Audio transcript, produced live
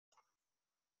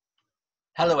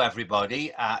Hello,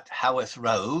 everybody at Howarth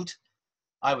Road.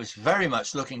 I was very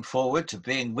much looking forward to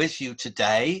being with you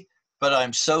today, but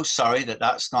I'm so sorry that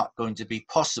that's not going to be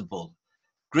possible.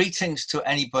 Greetings to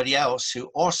anybody else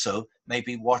who also may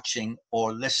be watching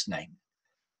or listening.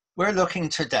 We're looking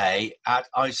today at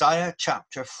Isaiah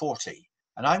chapter 40,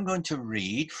 and I'm going to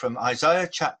read from Isaiah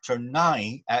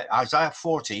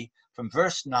 40 from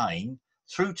verse 9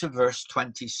 through to verse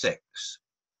 26.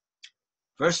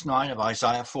 Verse 9 of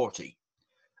Isaiah 40.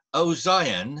 O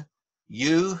Zion,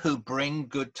 you who bring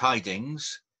good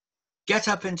tidings, get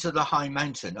up into the high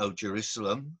mountain, O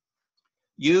Jerusalem.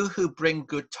 You who bring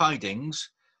good tidings,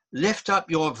 lift up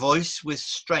your voice with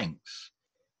strength.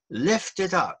 Lift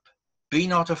it up, be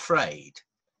not afraid.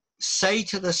 Say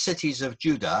to the cities of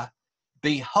Judah,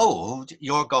 behold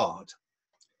your God.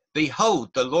 Behold,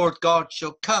 the Lord God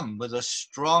shall come with a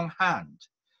strong hand,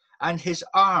 and his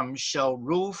arm shall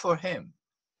rule for him.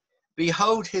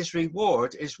 Behold, his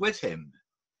reward is with him,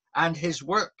 and his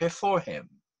work before him.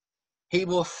 He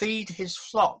will feed his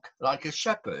flock like a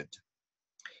shepherd.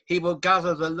 He will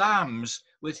gather the lambs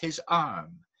with his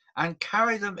arm, and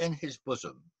carry them in his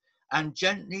bosom, and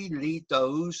gently lead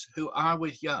those who are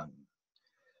with young.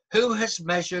 Who has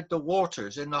measured the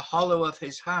waters in the hollow of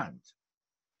his hand,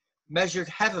 measured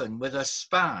heaven with a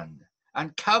span,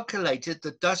 and calculated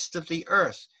the dust of the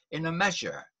earth in a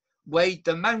measure, weighed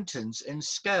the mountains in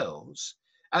scales,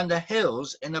 and the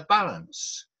hills in a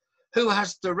balance? Who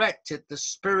has directed the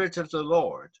Spirit of the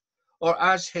Lord, or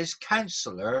as his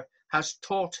counselor has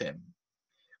taught him?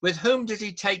 With whom did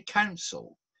he take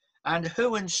counsel, and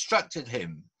who instructed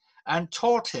him, and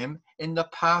taught him in the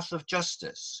path of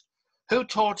justice? Who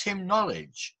taught him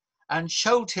knowledge, and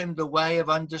showed him the way of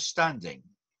understanding?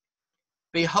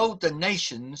 Behold, the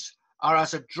nations are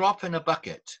as a drop in a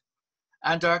bucket,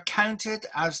 and are counted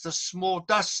as the small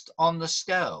dust on the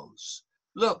scales.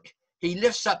 Look, he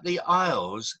lifts up the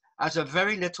isles as a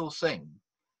very little thing,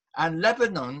 and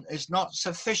Lebanon is not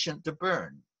sufficient to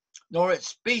burn, nor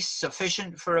its beasts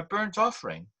sufficient for a burnt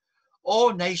offering.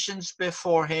 All nations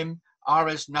before him are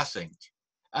as nothing,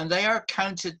 and they are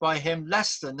counted by him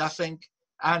less than nothing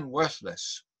and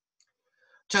worthless.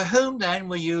 To whom then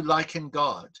will you liken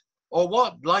God, or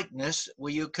what likeness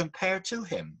will you compare to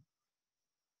him?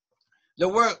 The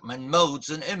workman molds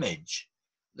an image,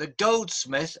 the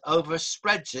goldsmith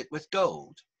overspreads it with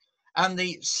gold, and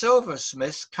the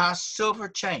silversmith casts silver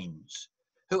chains.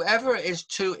 Whoever is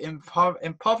too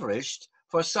impoverished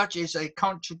for such is a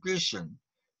contribution,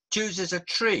 chooses a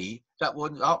tree that will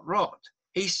not rot.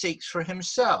 He seeks for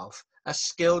himself a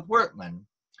skilled workman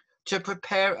to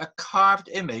prepare a carved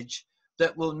image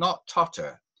that will not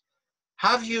totter.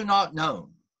 Have you not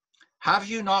known? Have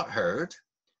you not heard?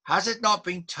 Has it not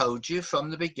been told you from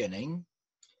the beginning?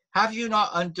 Have you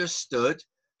not understood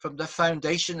from the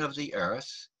foundation of the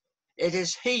earth? It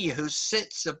is he who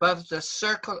sits above the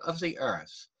circle of the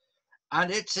earth,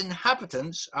 and its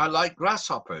inhabitants are like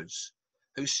grasshoppers,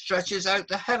 who stretches out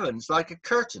the heavens like a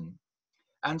curtain,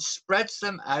 and spreads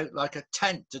them out like a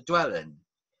tent to dwell in.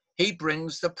 He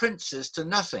brings the princes to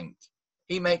nothing.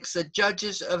 He makes the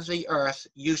judges of the earth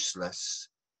useless.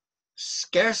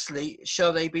 Scarcely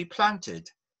shall they be planted.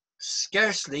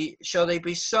 Scarcely shall they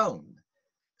be sown.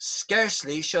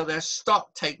 Scarcely shall their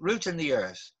stock take root in the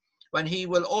earth, when he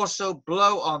will also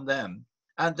blow on them,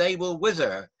 and they will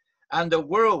wither, and the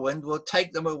whirlwind will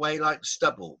take them away like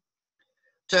stubble.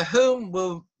 To whom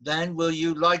will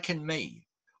you liken me?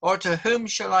 Or to whom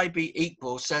shall I be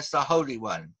equal, says the Holy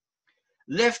One?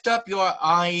 Lift up your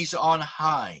eyes on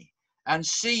high, and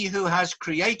see who has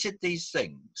created these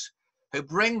things, who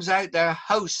brings out their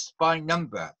hosts by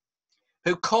number,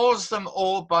 who calls them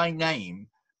all by name,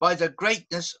 by the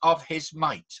greatness of his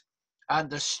might and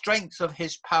the strength of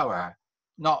his power.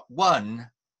 Not one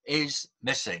is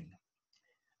missing.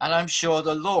 And I'm sure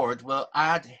the Lord will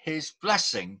add his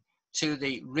blessing to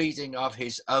the reading of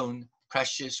his own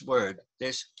precious word,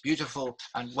 this beautiful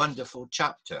and wonderful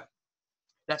chapter.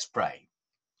 Let's pray.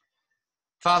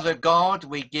 Father God,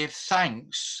 we give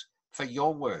thanks for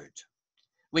your word.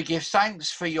 We give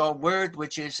thanks for your word,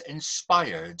 which is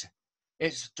inspired.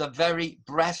 It's the very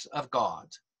breath of God,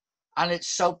 and it's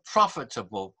so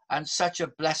profitable and such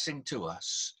a blessing to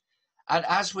us. And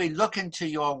as we look into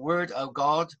your word, O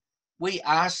God, we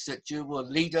ask that you will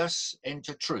lead us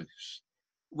into truth.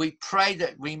 We pray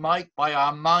that we might, by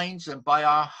our minds and by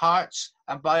our hearts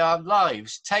and by our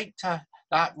lives, take to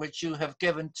that which you have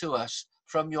given to us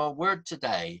from your word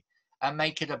today and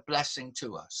make it a blessing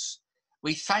to us.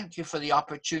 We thank you for the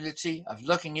opportunity of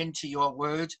looking into your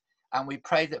word, and we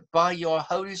pray that by your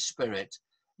Holy Spirit,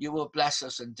 you will bless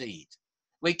us indeed.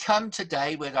 We come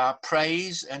today with our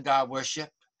praise and our worship.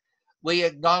 We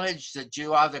acknowledge that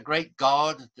you are the great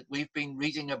God that we've been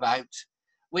reading about.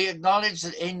 We acknowledge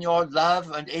that in your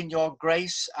love and in your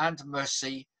grace and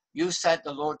mercy, you sent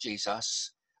the Lord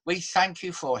Jesus. We thank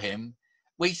you for him.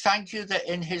 We thank you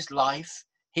that in his life,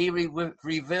 he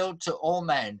revealed to all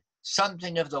men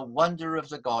something of the wonder of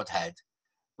the Godhead.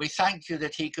 We thank you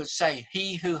that he could say,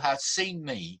 he who has seen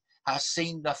me has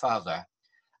seen the Father.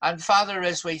 And Father,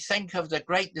 as we think of the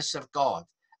greatness of God,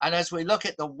 and as we look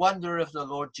at the wonder of the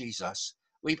Lord Jesus,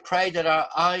 we pray that our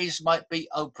eyes might be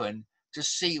open to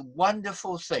see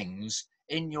wonderful things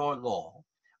in your law.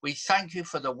 We thank you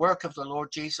for the work of the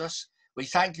Lord Jesus. We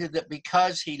thank you that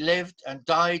because he lived and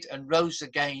died and rose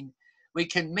again, we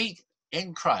can meet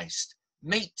in Christ,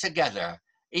 meet together,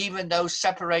 even though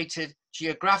separated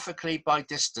geographically by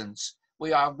distance.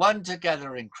 We are one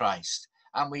together in Christ.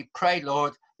 And we pray,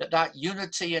 Lord, that that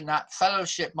unity and that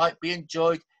fellowship might be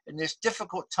enjoyed in this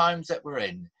difficult times that we're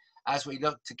in, as we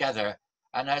look together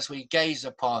and as we gaze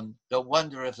upon the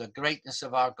wonder of the greatness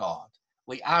of our God.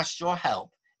 We ask your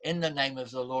help in the name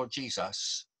of the Lord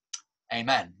Jesus.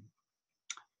 Amen.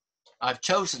 I've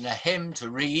chosen a hymn to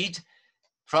read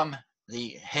from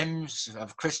the hymns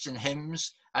of Christian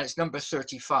hymns, and it's number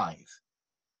 35.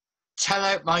 Tell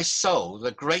out my soul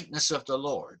the greatness of the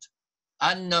Lord.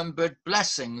 Unnumbered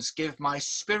blessings give my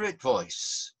spirit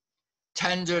voice.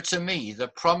 Tender to me the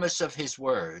promise of his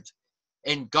word.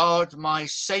 In God my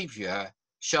Saviour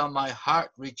shall my heart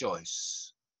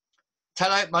rejoice.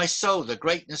 Tell out my soul the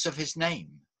greatness of his name.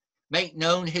 Make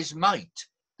known his might,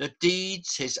 the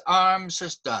deeds his arms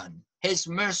has done. His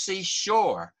mercy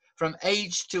sure from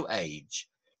age to age.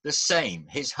 The same,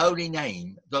 his holy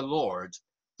name, the Lord,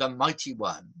 the mighty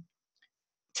one.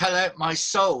 Tell out my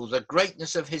soul the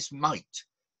greatness of his might.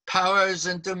 Powers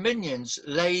and dominions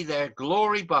lay their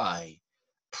glory by.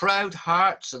 Proud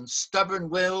hearts and stubborn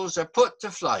wills are put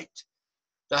to flight.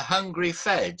 The hungry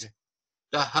fed,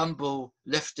 the humble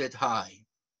lifted high.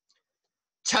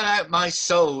 Tell out my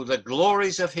soul the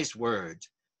glories of his word.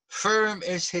 Firm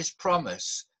is his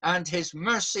promise and his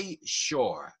mercy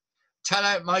sure. Tell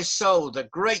out my soul the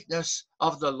greatness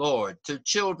of the Lord to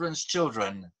children's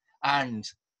children and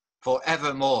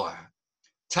forevermore.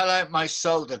 Tell out my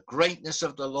soul the greatness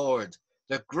of the Lord,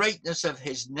 the greatness of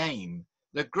his name,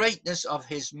 the greatness of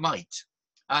his might,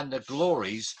 and the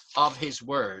glories of his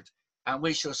word. And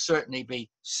we shall certainly be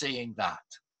seeing that.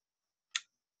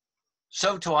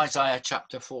 So to Isaiah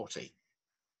chapter 40.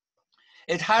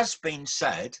 It has been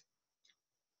said,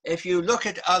 if you look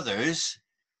at others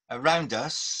around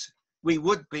us, we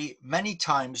would be many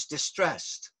times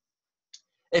distressed.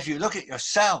 If you look at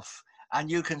yourself and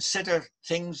you consider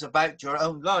things about your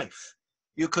own life,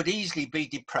 you could easily be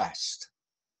depressed.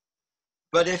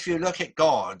 But if you look at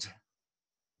God,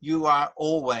 you are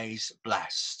always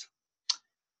blessed.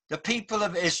 The people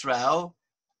of Israel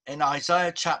in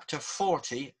Isaiah chapter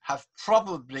 40 have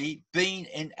probably been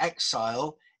in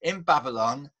exile in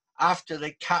Babylon after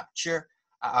the capture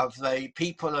of the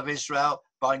people of Israel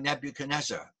by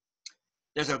Nebuchadnezzar.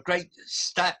 There's a great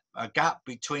gap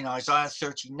between Isaiah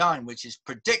 39, which is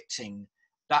predicting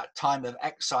that time of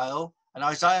exile, and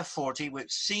Isaiah 40,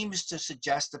 which seems to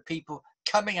suggest the people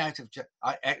coming out of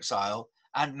exile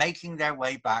and making their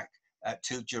way back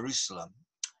to Jerusalem.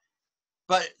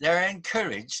 But they're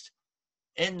encouraged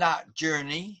in that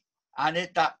journey and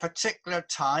at that particular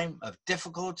time of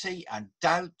difficulty and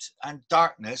doubt and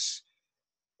darkness.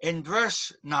 In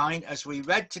verse 9, as we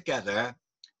read together,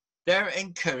 they're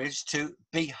encouraged to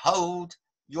behold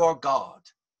your God.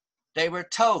 They were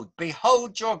told,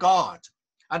 behold your God.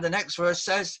 And the next verse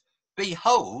says,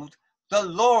 behold the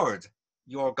Lord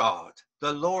your God,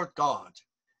 the Lord God.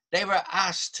 They were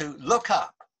asked to look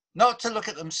up, not to look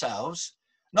at themselves,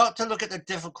 not to look at the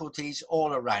difficulties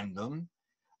all around them,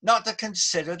 not to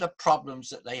consider the problems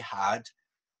that they had,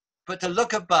 but to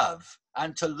look above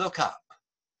and to look up.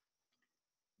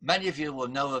 Many of you will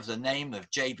know of the name of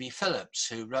J.B. Phillips,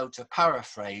 who wrote a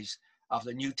paraphrase of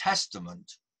the New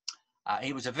Testament.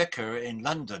 He was a vicar in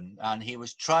London, and he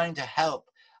was trying to help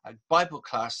a Bible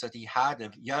class that he had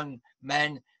of young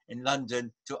men in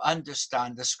London to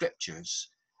understand the scriptures.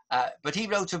 But he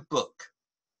wrote a book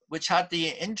which had the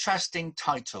interesting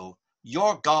title,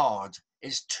 Your God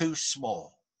is Too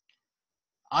Small.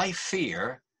 I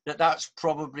fear that that's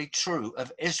probably true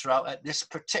of Israel at this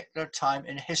particular time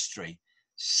in history.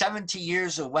 70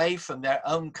 years away from their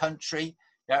own country,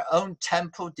 their own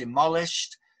temple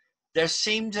demolished. There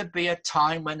seemed to be a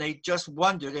time when they just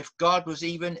wondered if God was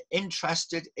even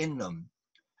interested in them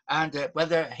and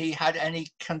whether he had any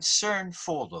concern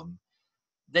for them.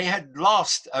 They had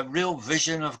lost a real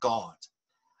vision of God,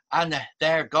 and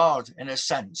their God, in a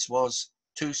sense, was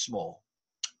too small.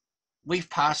 we've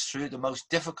passed through the most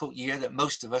difficult year that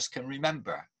most of us can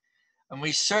remember. And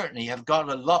we certainly have got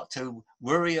a lot to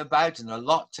worry about and a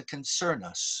lot to concern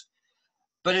us.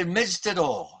 But amidst it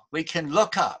all, we can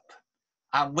look up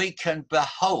and we can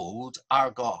behold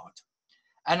our God.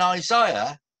 And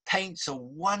Isaiah paints a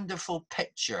wonderful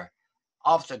picture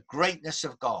of the greatness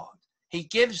of God. He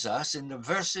gives us, in the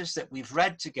verses that we've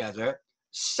read together,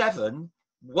 7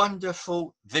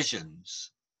 wonderful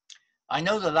visions. I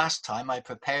know the last time I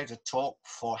prepared a talk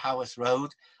for Haworth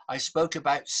Road, I spoke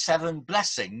about 7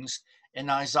 blessings in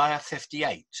Isaiah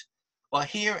 58. Well,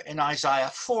 here in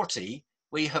Isaiah 40,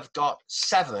 we have got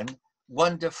 7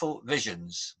 wonderful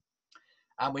visions.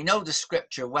 And we know the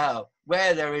scripture well,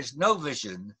 where there is no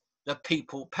vision, the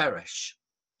people perish.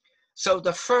 So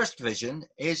the first vision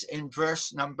is in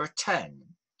verse number 10,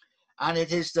 and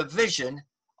it is the vision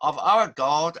of our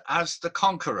God as the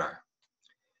conqueror.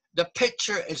 The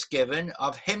picture is given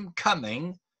of him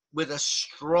coming with a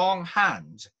strong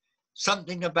hand,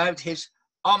 something about his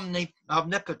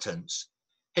omnipotence.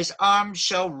 His arm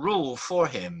shall rule for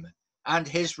him, and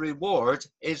his reward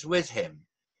is with him.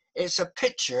 It's a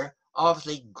picture of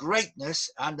the greatness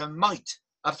and the might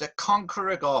of the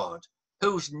conqueror God,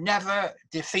 who's never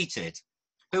defeated,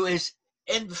 who is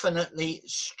infinitely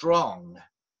strong,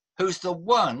 who's the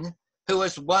one who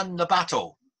has won the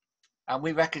battle. And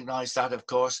we recognize that, of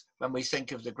course, when we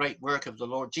think of the great work of the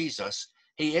Lord Jesus.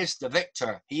 He is the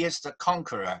victor. He is the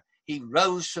conqueror. He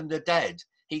rose from the dead.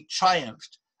 He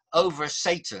triumphed over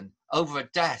Satan, over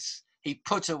death. He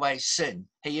put away sin.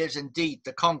 He is indeed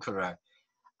the conqueror.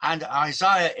 And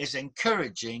Isaiah is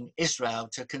encouraging Israel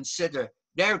to consider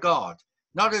their God,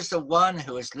 not as the one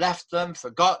who has left them,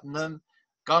 forgotten them,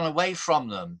 gone away from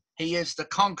them. He is the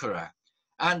conqueror.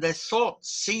 And the thought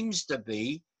seems to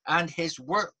be, and his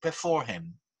work before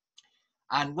him.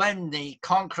 And when the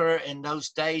conqueror in those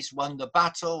days won the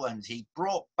battle, and he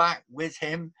brought back with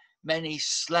him many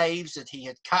slaves that he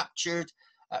had captured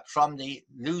from the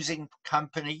losing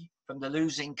company, from the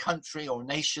losing country or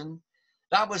nation,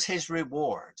 that was his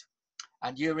reward.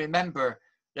 And you remember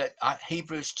that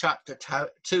Hebrews chapter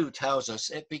 2 tells us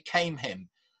it became him,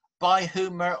 by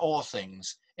whom are all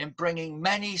things, in bringing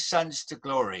many sons to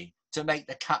glory, to make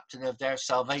the captain of their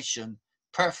salvation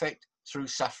perfect through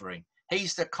suffering.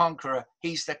 He's the conqueror,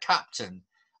 he's the captain,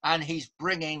 and he's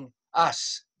bringing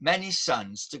us, many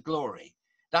sons, to glory.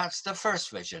 That's the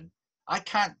first vision. I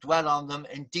can't dwell on them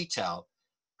in detail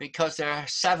because there are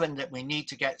 7 that we need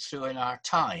to get through in our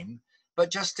time,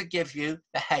 but just to give you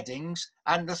the headings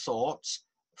and the thoughts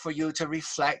for you to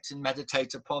reflect and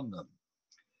meditate upon them.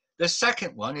 The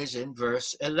second one is in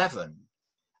verse 11.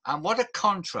 And what a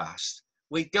contrast.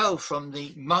 We go from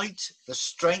the might, the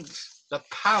strength, the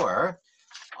power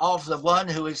of the one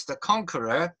who is the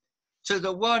conqueror to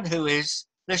the one who is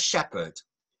the shepherd.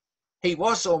 He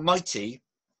was almighty,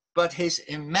 but his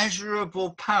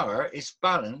immeasurable power is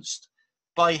balanced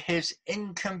by his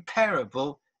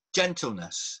incomparable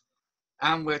gentleness.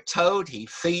 And we're told he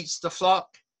feeds the flock,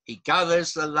 he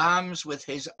gathers the lambs with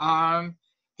his arm,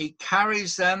 he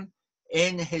carries them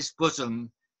in his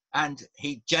bosom, and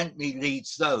he gently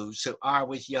leads those who are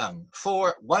with young.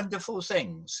 4 wonderful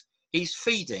things. He's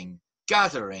feeding,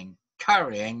 gathering,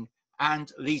 carrying, and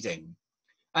leading.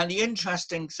 And the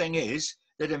interesting thing is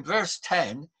that in verse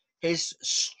 10, his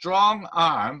strong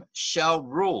arm shall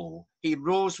rule. He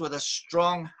rules with a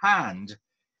strong hand.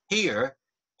 Here,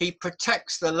 he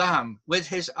protects the lamb with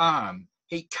his arm.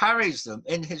 He carries them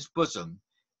in his bosom.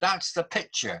 That's the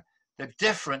picture, the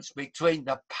difference between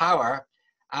the power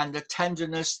and the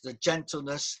tenderness, the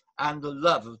gentleness, and the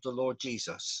love of the Lord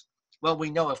Jesus. Well, we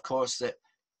know, of course, that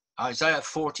Isaiah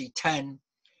 40:10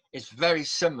 is very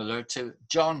similar to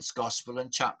John's Gospel in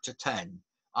chapter 10.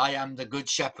 I am the good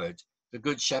shepherd. The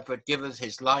good shepherd giveth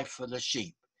his life for the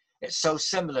sheep. It's so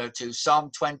similar to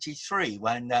Psalm 23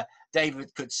 when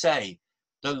David could say,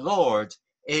 the Lord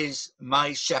is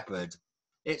my shepherd.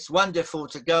 It's wonderful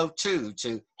to go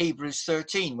to Hebrews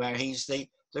 13 where he's the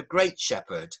great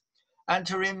shepherd, and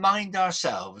to remind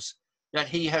ourselves that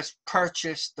he has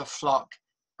purchased the flock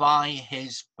by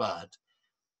his blood.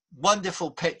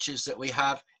 Wonderful pictures that we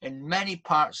have in many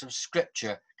parts of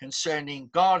scripture concerning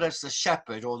God as the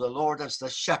shepherd or the Lord as the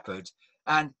shepherd.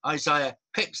 And Isaiah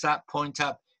picks that point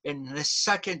up in this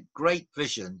second great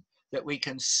vision, that we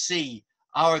can see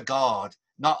our God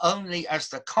not only as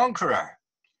the conqueror,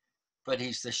 but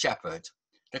he's the shepherd.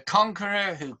 The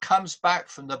conqueror who comes back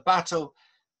from the battle,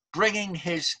 bringing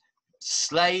his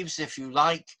slaves, if you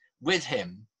like, with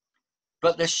him,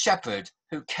 but the shepherd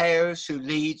who cares, who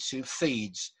leads, who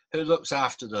feeds, who looks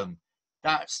after them.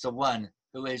 That's the one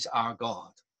who is our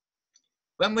God.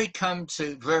 When we come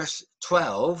to verse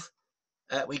 12,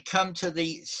 we come to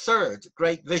the third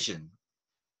great vision.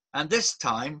 And this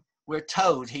time we're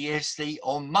told he is the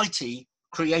Almighty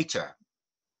Creator.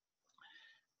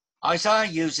 Isaiah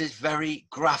uses very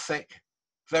graphic,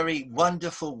 very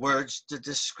wonderful words to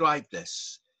describe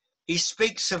this. He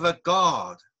speaks of a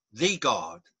God, the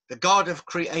God of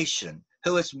creation,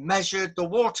 who has measured the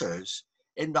waters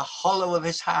in the hollow of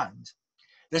his hand.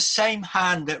 The same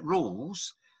hand that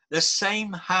rules, the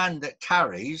same hand that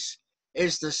carries,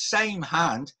 is the same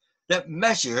hand that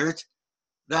measured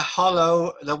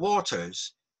the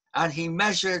waters. And he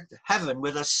measured heaven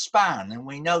with a span. And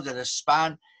we know that a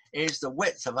span is the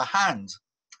width of a hand.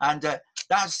 And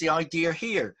that's the idea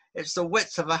here. It's the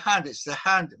width of a hand. It's the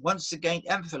hand, once again,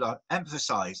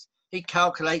 emphasized. He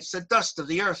calculates the dust of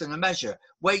the earth in a measure,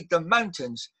 weighed the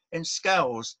mountains in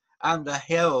scales and the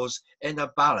hills in a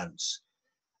balance.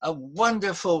 A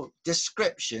wonderful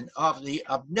description of the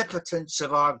omnipotence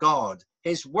of our God.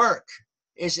 His work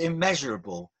is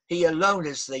immeasurable. He alone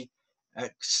is the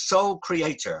sole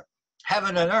creator.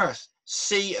 Heaven and earth,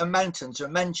 sea and mountains are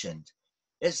mentioned.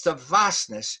 It's the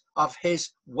vastness of his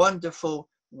wonderful,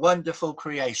 wonderful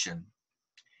creation.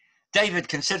 David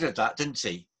considered that, didn't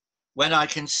he? When I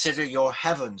consider your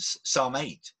heavens, Psalm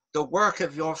 8, the work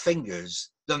of your fingers,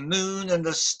 the moon and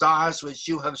the stars which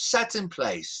you have set in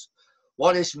place.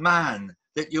 What is man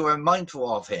that you are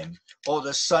mindful of him, or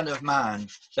the son of man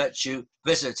that you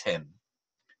visit him?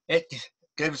 It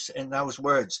gives in those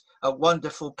words a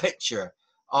wonderful picture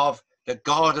of the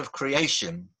God of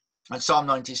creation. And Psalm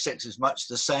 96 is much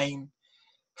the same.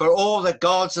 For all the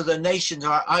gods of the nations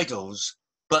are idols,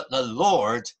 but the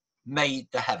Lord made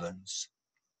the heavens.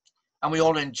 And we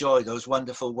all enjoy those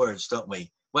wonderful words, don't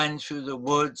we? When through the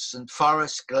woods and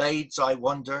forest glades I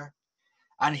wander,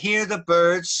 and hear the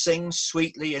birds sing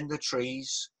sweetly in the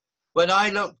trees. When I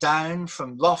look down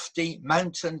from lofty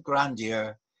mountain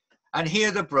grandeur, and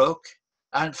hear the brook,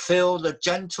 and feel the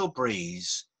gentle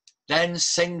breeze, then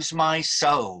sings my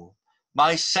soul,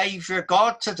 my Saviour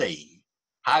God, to thee,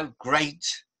 how great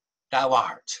thou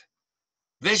art.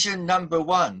 Vision number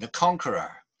 1, the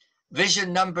conqueror.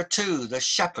 Vision number 2, the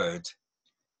shepherd.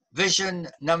 Vision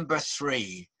number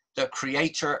 3, the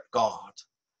creator God.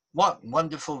 What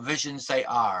wonderful visions they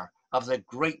are of the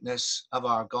greatness of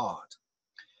our God.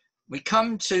 We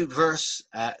come to verse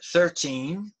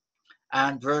 13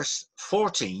 and verse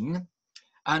 14,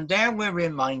 and there we're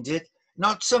reminded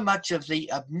not so much of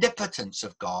the omnipotence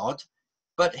of God,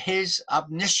 but his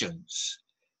omniscience.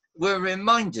 We're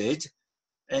reminded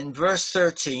in verse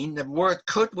 13, the word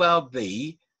could well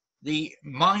be the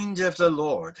mind of the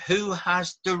Lord. Who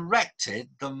has directed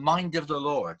the mind of the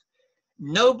Lord?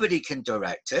 Nobody can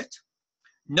direct it.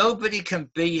 Nobody can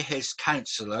be his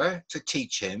counselor to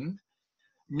teach him.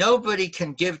 Nobody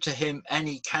can give to him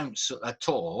any counsel at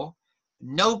all.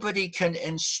 Nobody can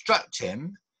instruct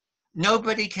him.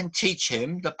 Nobody can teach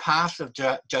him the path of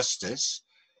justice.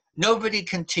 Nobody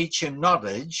can teach him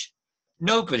knowledge.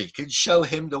 Nobody can show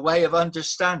him the way of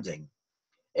understanding.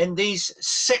 In these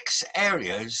 6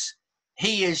 areas,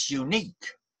 he is unique.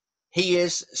 He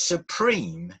is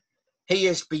supreme. He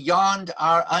is beyond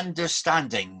our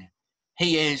understanding.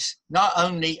 He is not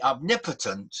only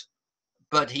omnipotent,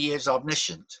 but he is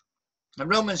omniscient. And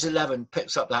Romans 11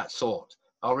 picks up that thought.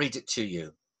 I'll read it to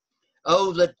you.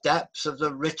 Oh, the depths of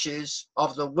the riches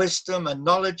of the wisdom and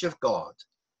knowledge of God.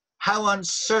 How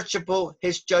unsearchable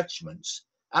his judgments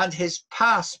and his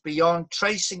paths beyond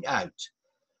tracing out.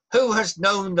 Who has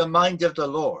known the mind of the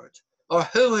Lord? Or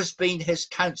who has been his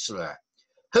counselor?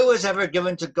 Who has ever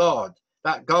given to God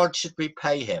that God should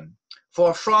repay him?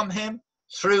 For from him,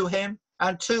 through him,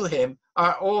 and to him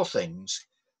are all things.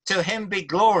 To him be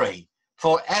glory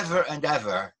forever and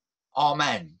ever.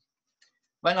 Amen.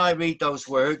 When I read those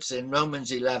words in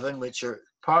Romans 11, which are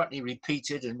partly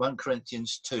repeated in 1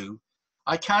 Corinthians 2,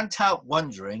 I can't help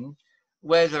wondering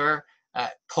whether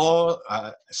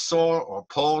Saul or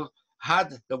Paul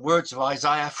had the words of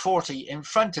Isaiah 40 in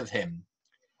front of him.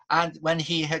 And when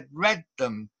he had read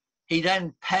them, he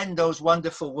then penned those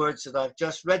wonderful words that I've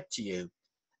just read to you.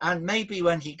 And maybe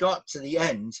when he got to the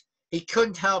end, he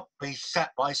couldn't help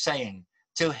by saying,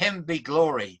 to him be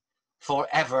glory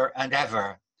forever and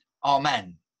ever.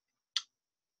 Amen.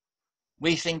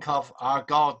 We think of our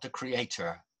God, the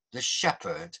creator, the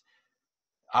shepherd,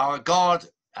 our God,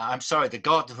 the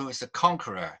God who is the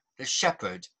conqueror, the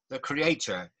shepherd, the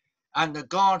creator, and the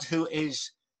God who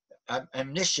is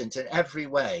omniscient in every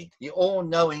way, the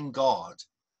all-knowing God.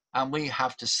 And we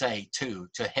have to say too,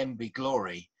 to him be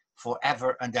glory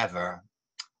forever and ever.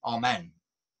 Amen.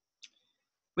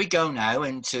 We go now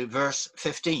into verse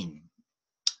 15.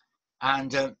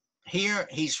 And here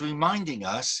he's reminding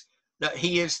us that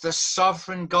he is the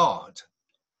sovereign God.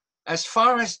 As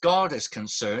far as God is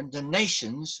concerned, the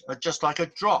nations are just like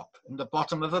a drop in the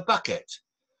bottom of a bucket,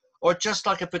 or just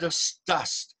like a bit of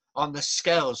dust on the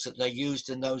scales that they used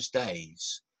in those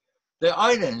days. The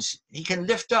islands he can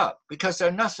lift up because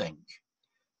they're nothing.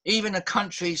 Even a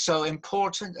country so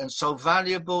important and so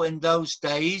valuable in those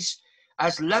days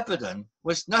as Lebanon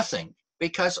was nothing,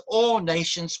 because all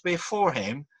nations before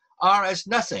him are as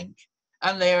nothing,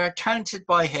 and they are accounted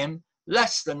by him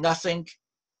less than nothing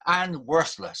and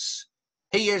worthless.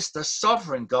 He is the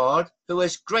sovereign God who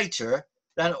is greater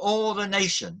than all the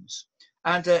nations.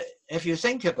 And if you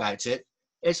think about it,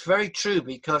 it's very true,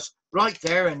 because right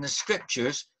there in the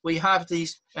scriptures, we have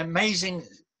these amazing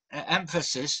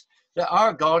emphasis that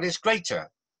our God is greater.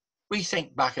 We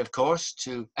think back, of course,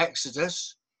 to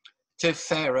Exodus, to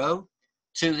Pharaoh,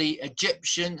 to the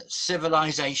Egyptian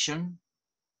civilization,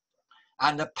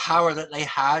 and the power that they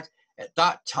had at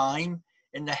that time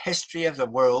in the history of the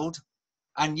world.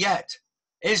 And yet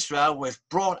Israel was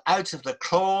brought out of the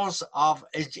claws of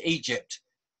Egypt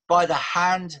by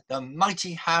the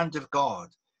mighty hand of God,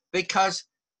 because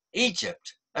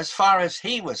Egypt, as far as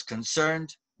he was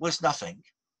concerned, was nothing.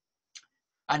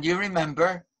 And you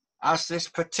remember, as this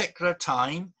particular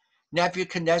time,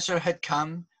 Nebuchadnezzar had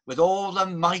come with all the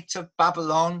might of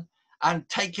Babylon and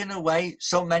taken away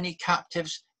so many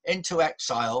captives into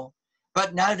exile.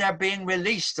 But now they're being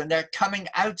released and they're coming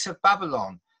out of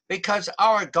Babylon, because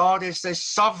our God is the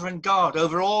sovereign God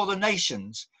over all the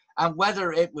nations. And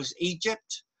whether it was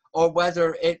Egypt or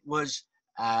whether it was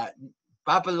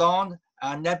Babylon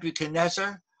and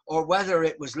Nebuchadnezzar, or whether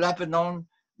it was Lebanon,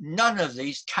 none of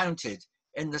these counted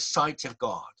in the sight of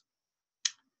God.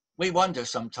 We wonder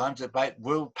sometimes about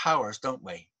world powers, don't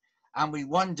we? And we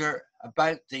wonder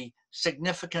about the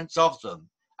significance of them.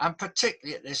 And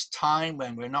particularly at this time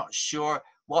when we're not sure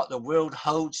what the world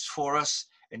holds for us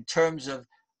in terms of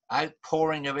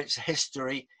outpouring of its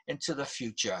history into the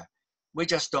future. We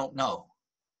just don't know.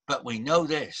 But we know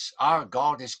this: our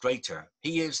God is greater.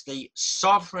 He is the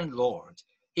sovereign Lord.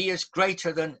 He is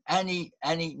greater than any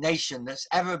nation that's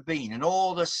ever been in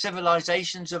all the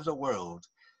civilizations of the world.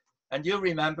 And you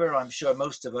remember, I'm sure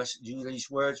most of us knew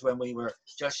these words when we were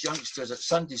just youngsters at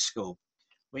Sunday school.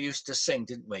 We used to sing,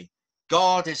 didn't we?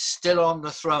 God is still on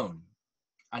the throne,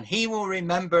 and he will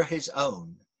remember his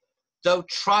own. Though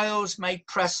trials may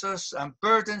press us and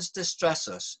burdens distress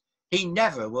us, he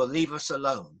never will leave us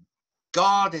alone.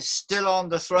 God is still on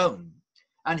the throne,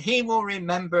 and he will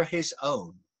remember his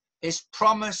own. His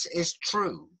promise is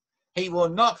true. He will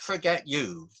not forget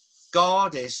you.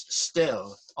 God is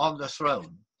still on the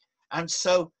throne. And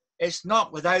so it's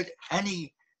not without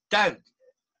any doubt.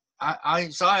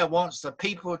 Isaiah wants the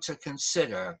people to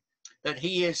consider that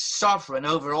he is sovereign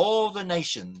over all the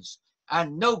nations,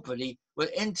 and nobody will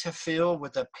interfere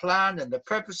with the plan and the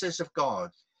purposes of God,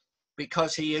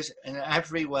 because he is in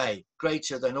every way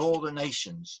greater than all the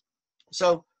nations.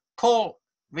 So Paul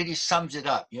really sums it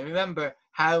up. You remember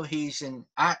how he's in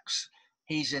Acts,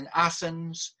 he's in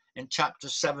Athens in chapter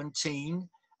 17,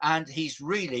 and he's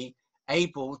really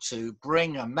able to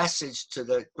bring a message to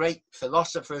the great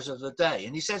philosophers of the day.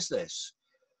 And he says this: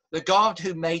 the God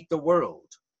who made the world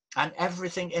and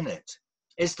everything in it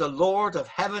is the Lord of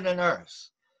heaven and earth,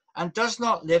 and does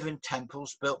not live in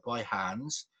temples built by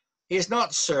hands. He is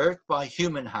not served by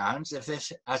human hands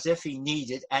as if he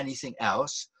needed anything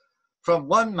else. From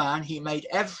one man he made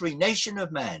every nation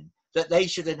of men, that they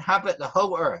should inhabit the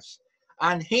whole earth,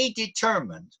 and he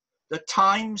determined the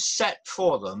times set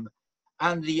for them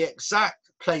and the exact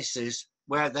places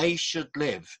where they should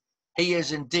live. He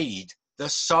is indeed the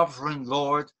sovereign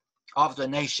Lord of the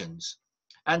nations.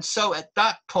 And so at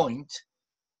that point,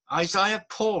 Isaiah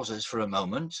pauses for a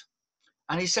moment,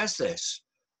 and he says this: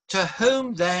 to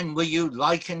whom then will you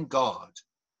liken God?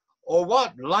 Or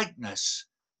what likeness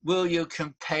will you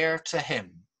compare to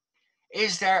him?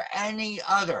 Is there any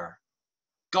other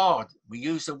God? We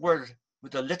use the word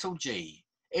with a little g.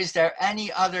 Is there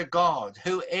any other God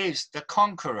who is the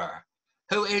conqueror,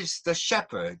 who is the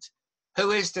shepherd,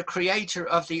 who is the creator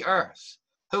of the earth,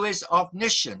 who is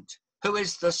omniscient, who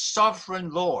is the sovereign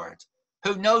Lord,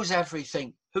 who knows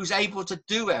everything, who's able to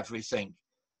do everything,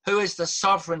 who is the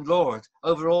sovereign Lord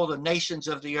over all the nations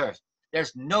of the earth?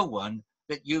 There's no one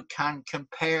that you can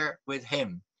compare with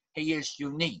him. He is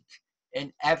unique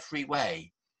in every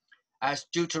way. As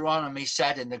Deuteronomy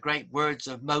said in the great words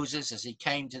of Moses as he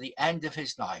came to the end of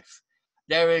his life,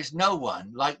 there is no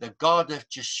one like the God of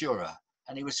Jeshurun.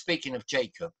 And he was speaking of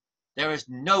Jacob. There is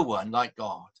no one like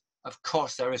God. Of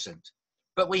course there isn't.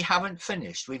 But we haven't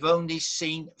finished. We've only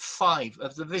seen 5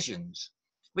 of the visions.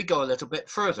 We go a little bit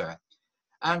further.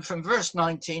 And from verse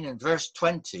 19 and verse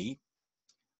 20,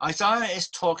 Isaiah is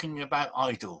talking about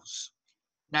idols.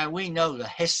 Now, we know the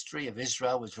history of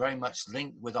Israel was very much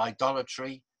linked with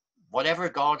idolatry. Whatever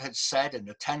God had said in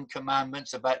the Ten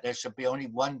Commandments about there should be only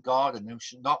one God and they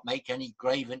should not make any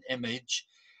graven image,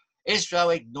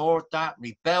 Israel ignored that,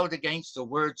 rebelled against the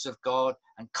words of God,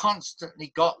 and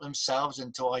constantly got themselves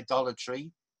into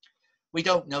idolatry. We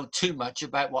don't know too much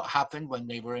about what happened when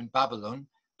they were in Babylon,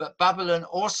 but Babylon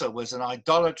also was an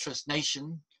idolatrous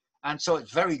nation, and so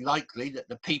it's very likely that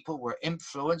the people were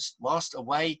influenced whilst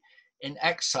away in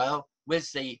exile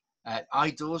with the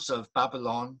idols of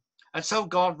Babylon. And so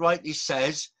God rightly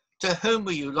says, to whom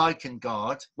will you liken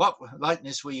God? What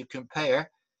likeness will you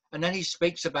compare? And then he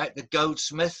speaks about the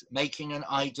goldsmith making an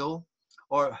idol,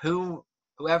 or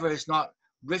whoever is not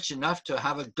rich enough to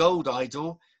have a gold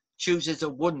idol chooses a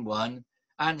wooden one.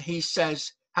 And he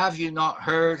says, have you not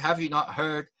heard? Have you not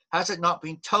heard? Has it not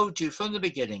been told you from the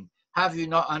beginning? Have you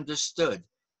not understood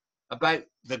about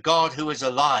the God who is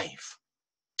alive,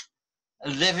 a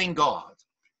living God?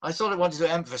 I thought I wanted to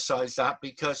emphasize that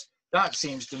because that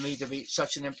seems to me to be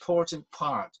such an important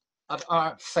part of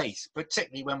our faith,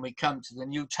 particularly when we come to the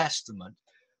New Testament.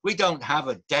 We don't have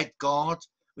a dead God.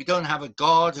 We don't have a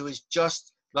God who is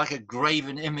just like a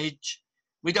graven image.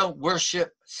 We don't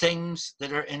worship things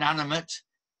that are inanimate.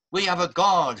 We have a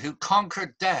God who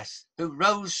conquered death, who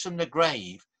rose from the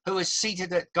grave, who is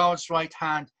seated at God's right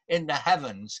hand in the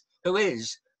heavens, who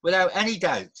is, without any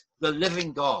doubt, the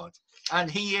living God. And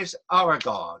he is our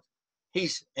God.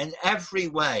 He's in every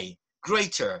way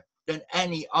greater than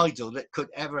any idol that could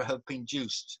ever have been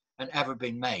produced and ever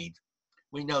been made.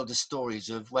 We know the stories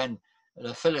of when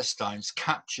the Philistines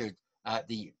captured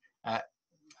the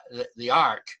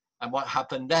ark, and what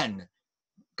happened then.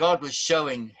 God was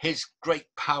showing his great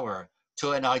power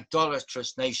to an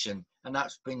idolatrous nation, and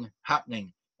that's been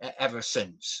happening ever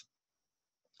since.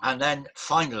 And then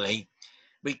finally,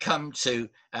 we come to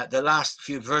the last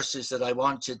few verses that I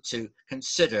wanted to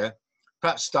consider,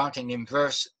 perhaps starting in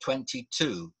verse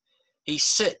 22. He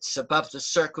sits above the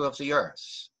circle of the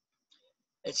earth.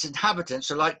 Its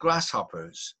inhabitants are like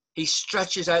grasshoppers. He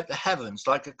stretches out the heavens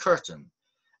like a curtain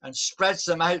and spreads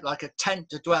them out like a tent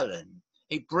to dwell in.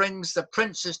 He brings the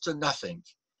princes to nothing.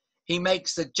 He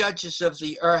makes the judges of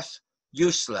the earth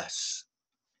useless.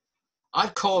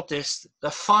 I've called this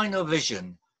the final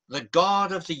vision, the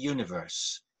God of the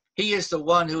universe. He is the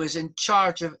one who is in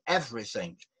charge of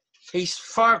everything. He's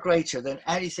far greater than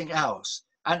anything else.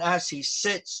 And as he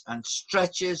sits and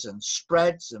stretches and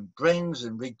spreads and brings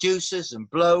and reduces and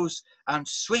blows and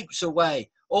sweeps away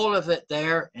all of it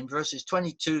there in verses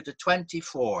 22 to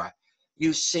 24,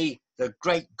 you see the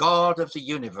great God of the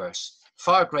universe,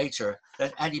 far greater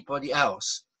than anybody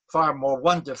else, far more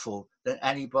wonderful than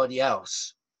anybody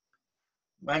else.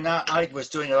 When I was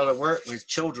doing a lot of work with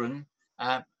children,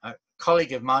 a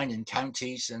colleague of mine in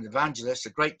counties, an evangelist,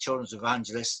 a great children's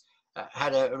evangelist,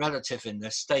 had a relative in the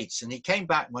States, and he came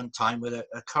back one time with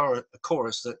a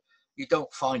chorus that you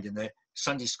don't find in the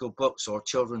Sunday school books or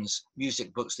children's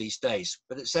music books these days.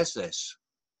 But it says this: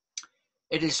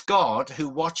 it is God who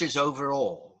watches over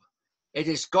all. It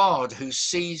is God who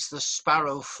sees the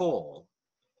sparrow fall.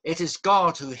 It is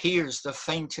God who hears the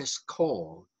faintest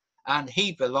call, and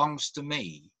he belongs to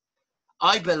me.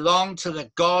 I belong to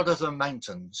the God of the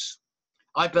mountains.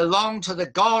 I belong to the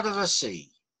God of the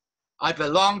sea. I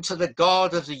belong to the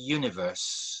God of the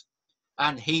universe,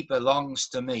 and he belongs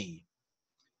to me.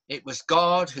 It was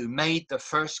God who made the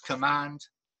first command.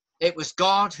 It was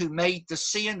God who made the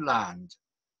sea and land.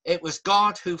 It was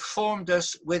God who formed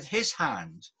us with his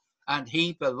hand, and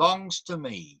he belongs to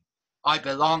me. I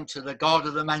belong to the God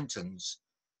of the mountains.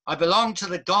 I belong to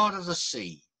the God of the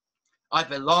sea. I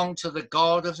belong to the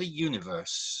God of the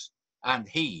universe, and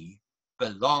he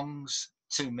belongs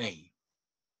to me.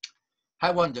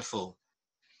 How wonderful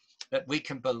that we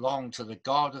can belong to the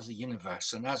God of the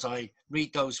universe. And as I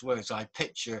read those words, I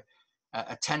picture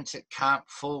a tent at camp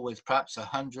full with perhaps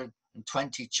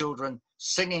 120 children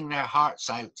singing their hearts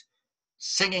out,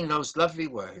 singing those lovely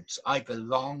words, I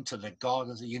belong to the God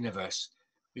of the universe.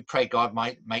 We pray God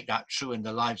might make that true in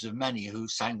the lives of many who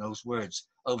sang those words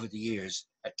over the years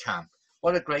at camp.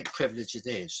 What a great privilege it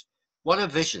is. What a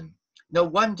vision. No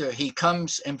wonder he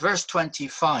comes in verse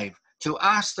 25 to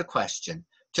ask the question,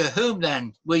 to whom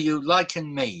then will you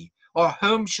liken me, or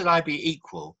whom should I be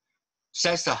equal?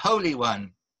 Says the Holy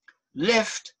One,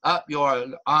 lift up your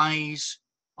eyes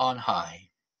on high.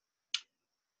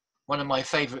 One of my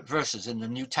favorite verses in the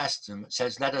New Testament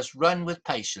says, let us run with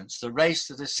patience the race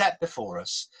that is set before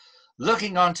us,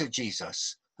 looking unto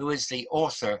Jesus, who is the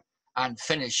author and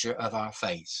finisher of our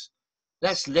faith.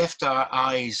 Let's lift our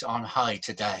eyes on high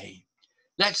today.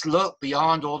 Let's look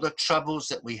beyond all the troubles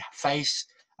that we face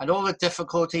and all the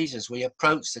difficulties as we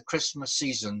approach the Christmas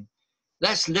season.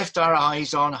 Let's lift our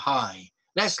eyes on high.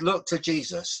 Let's look to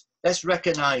Jesus. Let's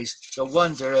recognize the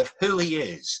wonder of who he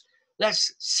is.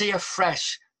 Let's see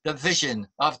afresh the vision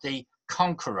of the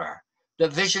conqueror, the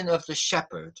vision of the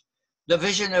shepherd, the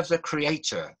vision of the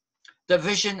creator, the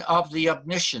vision of the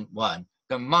omniscient one,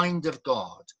 the mind of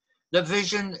God, the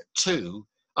vision too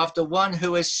of the one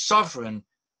who is sovereign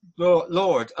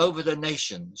Lord over the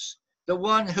nations, the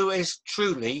one who is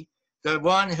truly the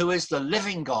one who is the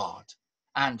living God.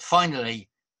 And finally,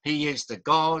 he is the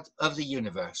God of the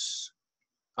universe.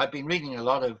 I've been reading a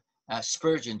lot of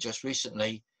Spurgeon just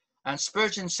recently, and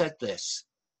Spurgeon said this: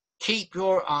 keep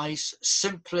your eyes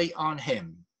simply on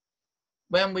him.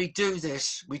 When we do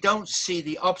this, we don't see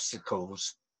the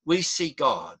obstacles, we see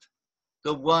God,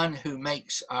 the one who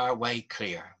makes our way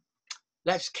clear.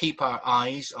 Let's keep our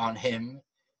eyes on him,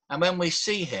 and when we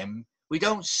see him, we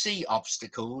don't see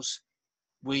obstacles,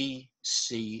 we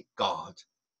see God.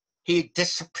 He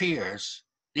disappears,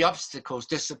 the obstacles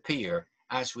disappear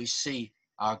as we see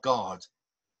our God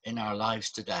in our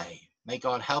lives today. May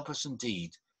God help us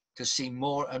indeed to see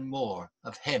more and more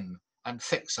of him and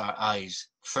fix our eyes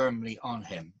firmly on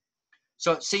him.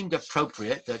 So it seemed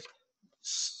appropriate that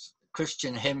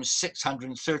Christian hymn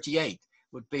 638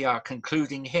 would be our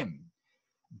concluding hymn.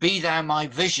 Be thou my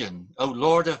vision, O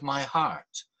Lord of my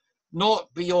heart.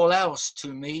 Naught be all else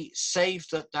to me, save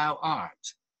that thou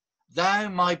art. Thou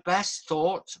my best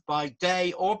thought by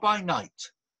day or by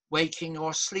night, waking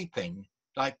or sleeping,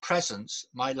 thy presence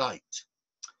my light.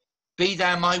 Be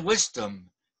thou my wisdom,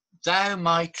 thou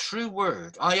my true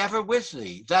word, I ever with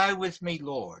thee, thou with me,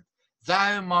 Lord.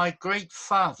 Thou my great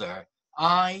Father,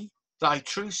 I thy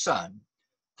true Son,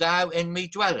 thou in me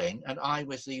dwelling, and I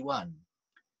with thee one.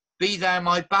 Be thou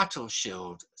my battle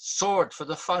shield, sword for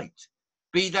the fight.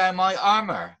 Be thou my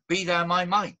armour, be thou my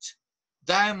might.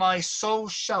 Thou my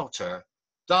soul's shelter,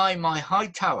 thou my high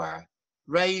tower.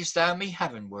 Raise thou me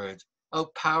heavenward, O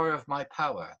power of my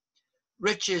power.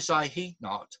 Riches I heed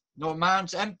not, nor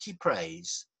man's empty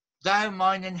praise. Thou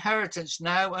mine inheritance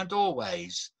now and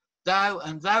always. Thou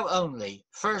and thou only,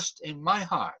 first in my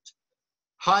heart.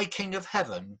 High King of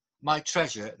heaven, my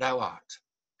treasure thou art.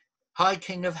 High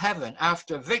King of heaven,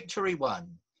 after victory won,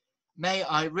 may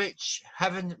I reach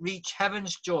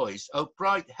heaven's joys, O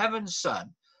bright heaven's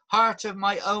sun, heart of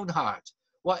my own heart,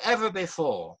 whatever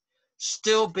before,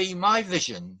 still be my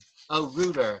vision, O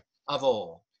ruler of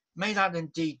all. May that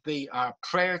indeed be our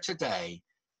prayer today.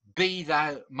 Be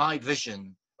thou my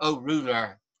vision, O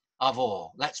ruler of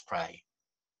all. Let's pray.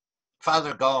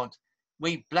 Father God,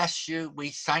 we bless you, we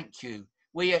thank you,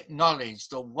 we acknowledge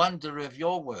the wonder of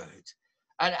your word.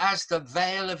 And as the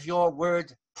veil of your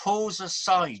word pulls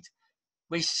aside,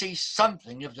 we see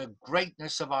something of the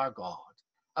greatness of our God.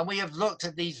 And we have looked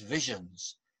at these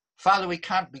visions. Father, we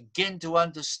can't begin to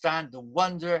understand the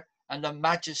wonder and the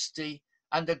majesty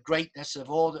and the greatness of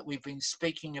all that we've been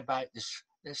speaking about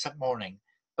this morning.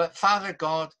 But Father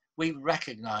God, we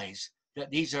recognize that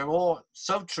these are all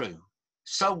so true,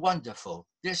 so wonderful.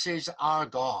 This is our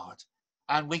God,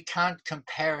 and we can't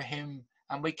compare him,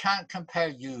 and we can't compare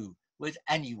you with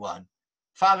anyone.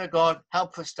 Father God,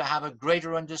 help us to have a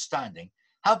greater understanding.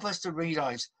 Help us to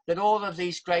realize that all of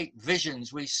these great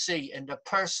visions we see in the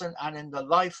person and in the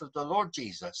life of the Lord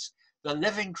Jesus, the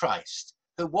living Christ,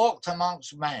 who walked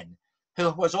amongst men,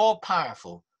 who was all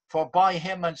powerful, for by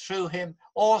him and through him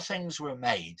all things were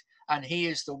made, and he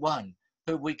is the one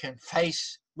who we can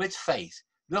face with faith,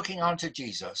 looking unto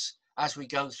Jesus as we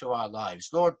go through our lives.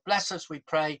 Lord, bless us, we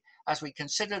pray, as we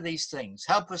consider these things.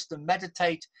 Help us to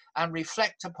meditate and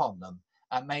reflect upon them,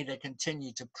 and may they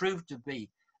continue to prove to be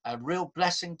a real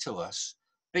blessing to us,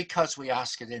 because we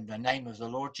ask it in the name of the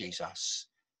Lord Jesus.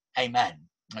 Amen.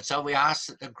 And so we ask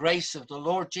that the grace of the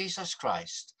Lord Jesus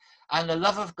Christ and the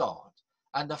love of God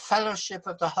and the fellowship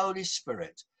of the Holy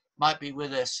Spirit might be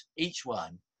with us each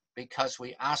one, because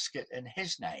we ask it in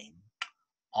his name.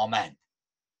 Amen.